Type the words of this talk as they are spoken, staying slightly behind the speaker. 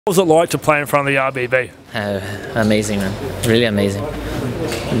What was it like to play in front of the RBB? Amazing, man. Really amazing.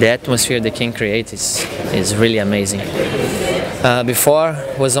 The atmosphere the can create is really amazing. Before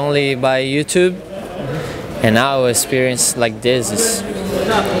was only by YouTube, and now experience like this is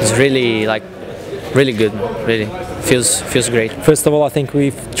really really good. Really feels great. First of all, I think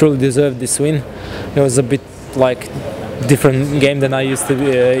we truly deserved this win. It was a bit like different game than I used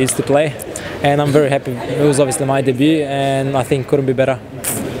to play, and I'm very happy. It was obviously my debut, and I think couldn't be better.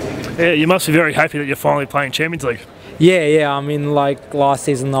 Yeah, you must be very happy that you're finally playing Champions League. Yeah. I mean, like last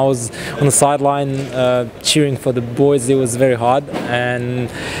season, I was on the sideline cheering for the boys. It was very hard, and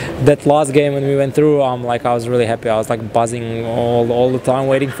that last game when we went through, I was really happy. I was like buzzing all the time,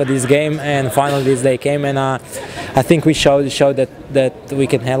 waiting for this game, and finally this day came, and I think we showed that we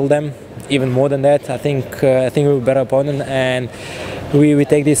can handle them. Even more than that, I think we were a better opponent, and we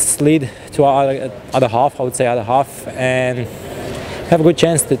take this lead to our other half. I would say other half, and have a good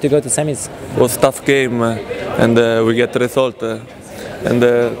chance to go to semis. It was a tough game, and we get the result, and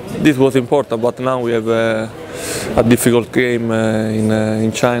this was important. But now we have a difficult game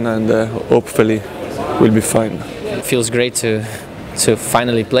in China, and hopefully we'll be fine. It feels great to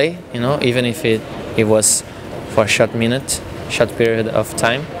finally play, even if it was for a short period of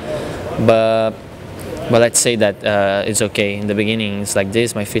time. But let's say that it's okay. In the beginning, it's like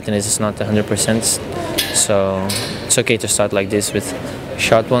this. My fitness is not 100%, so it's okay to start like this with a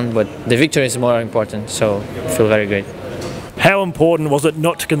short one. But the victory is more important, so I feel very great. How important was it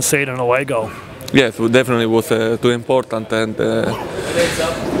not to concede an away goal? Yes, it definitely was too important, and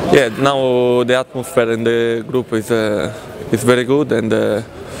yeah, now the atmosphere in the group is very good, and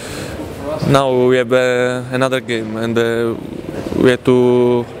now we have another game, and we have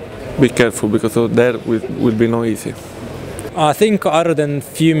to be careful because there will be no easy. I think other than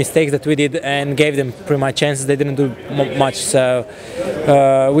few mistakes that we did and gave them pretty much chances, they didn't do much. So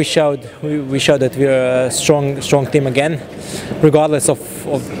we showed that we're a strong team again, regardless of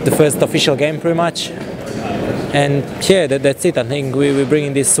the first official game, pretty much. And yeah, that's it. I think we're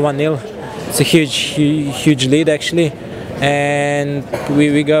bringing this 1-0. It's a huge lead actually, and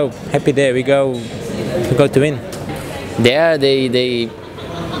we go happy there. We go to win.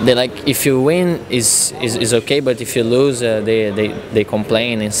 They like, if you win is okay, but if you lose, they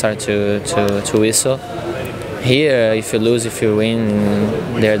complain and start to whistle. Here, if you lose, if you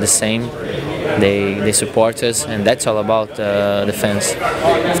win, they're the same. They support us, and that's all about the fans.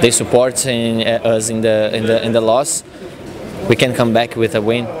 If they support us in the loss, we can come back with a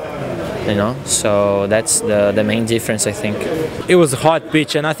win. So that's the main difference, I think. It was a hard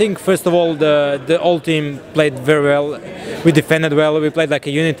pitch, and I think first of all the whole team played very well. We defended well. We played like a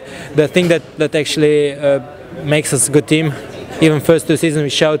unit. The thing that actually makes us a good team. Even first 2 seasons we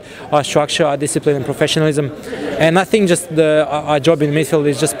showed our structure, our discipline, and professionalism. And I think just our job in midfield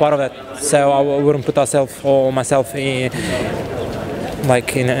is just part of that. So I wouldn't put myself in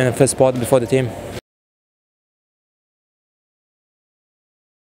the first spot before the team.